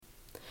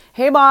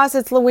Hey boss,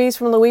 it's Louise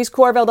from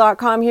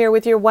louisecorville.com here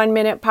with your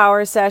 1-minute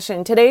power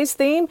session. Today's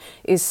theme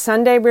is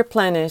Sunday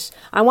Replenish.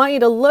 I want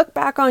you to look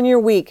back on your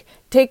week,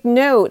 take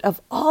note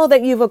of all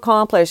that you've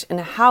accomplished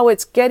and how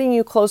it's getting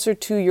you closer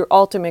to your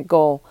ultimate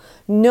goal.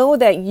 Know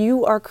that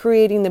you are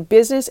creating the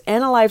business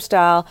and a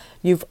lifestyle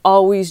you've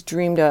always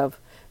dreamed of.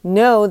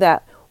 Know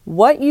that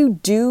what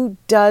you do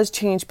does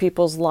change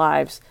people's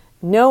lives.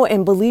 Know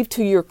and believe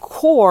to your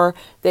core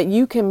that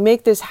you can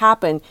make this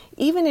happen,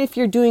 even if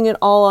you're doing it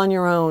all on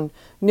your own.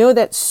 Know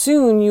that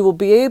soon you will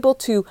be able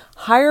to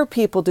hire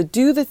people to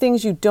do the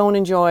things you don't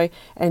enjoy,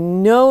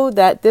 and know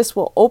that this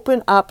will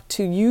open up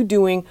to you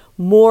doing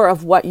more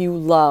of what you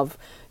love.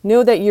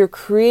 Know that you're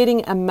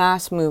creating a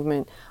mass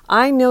movement.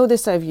 I know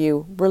this of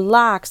you.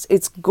 Relax.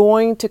 It's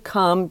going to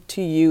come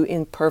to you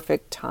in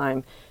perfect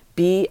time.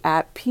 Be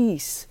at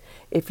peace.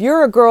 If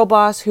you're a girl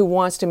boss who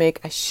wants to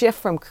make a shift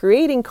from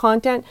creating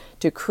content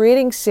to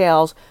creating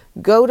sales,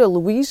 go to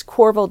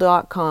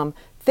louisecorville.com.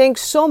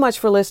 Thanks so much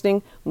for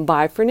listening.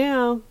 Bye for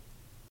now.